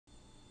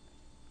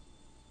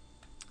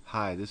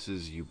Hi, this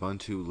is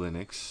Ubuntu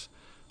Linux.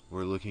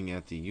 We're looking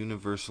at the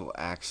Universal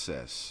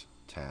Access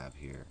tab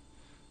here.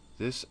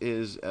 This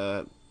is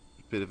a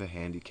bit of a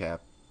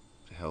handicap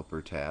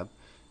helper tab.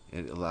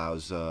 It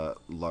allows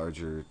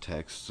larger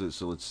text.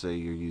 So let's say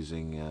you're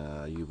using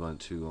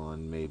Ubuntu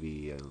on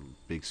maybe a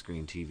big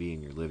screen TV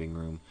in your living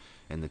room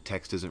and the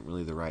text isn't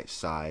really the right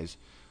size.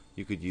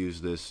 You could use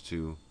this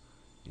to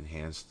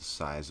enhance the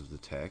size of the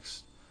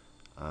text.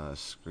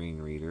 Screen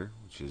reader,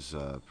 which is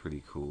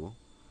pretty cool.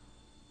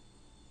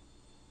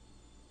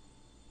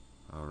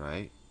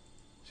 Alright,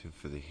 so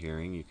for the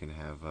hearing you can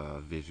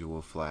have visual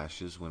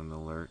flashes when an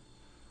alert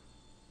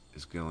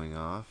is going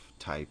off,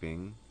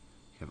 typing,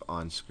 you have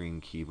on-screen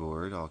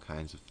keyboard, all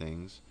kinds of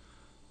things,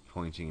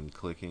 pointing and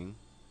clicking.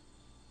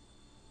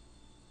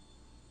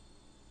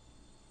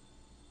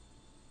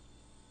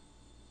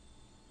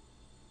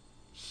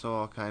 So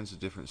all kinds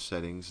of different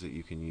settings that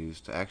you can use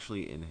to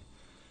actually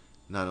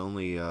not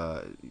only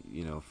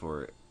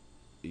for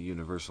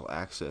universal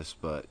access,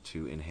 but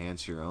to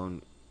enhance your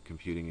own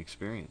computing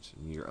experience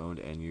and your own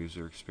end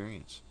user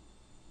experience.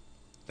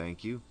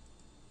 Thank you.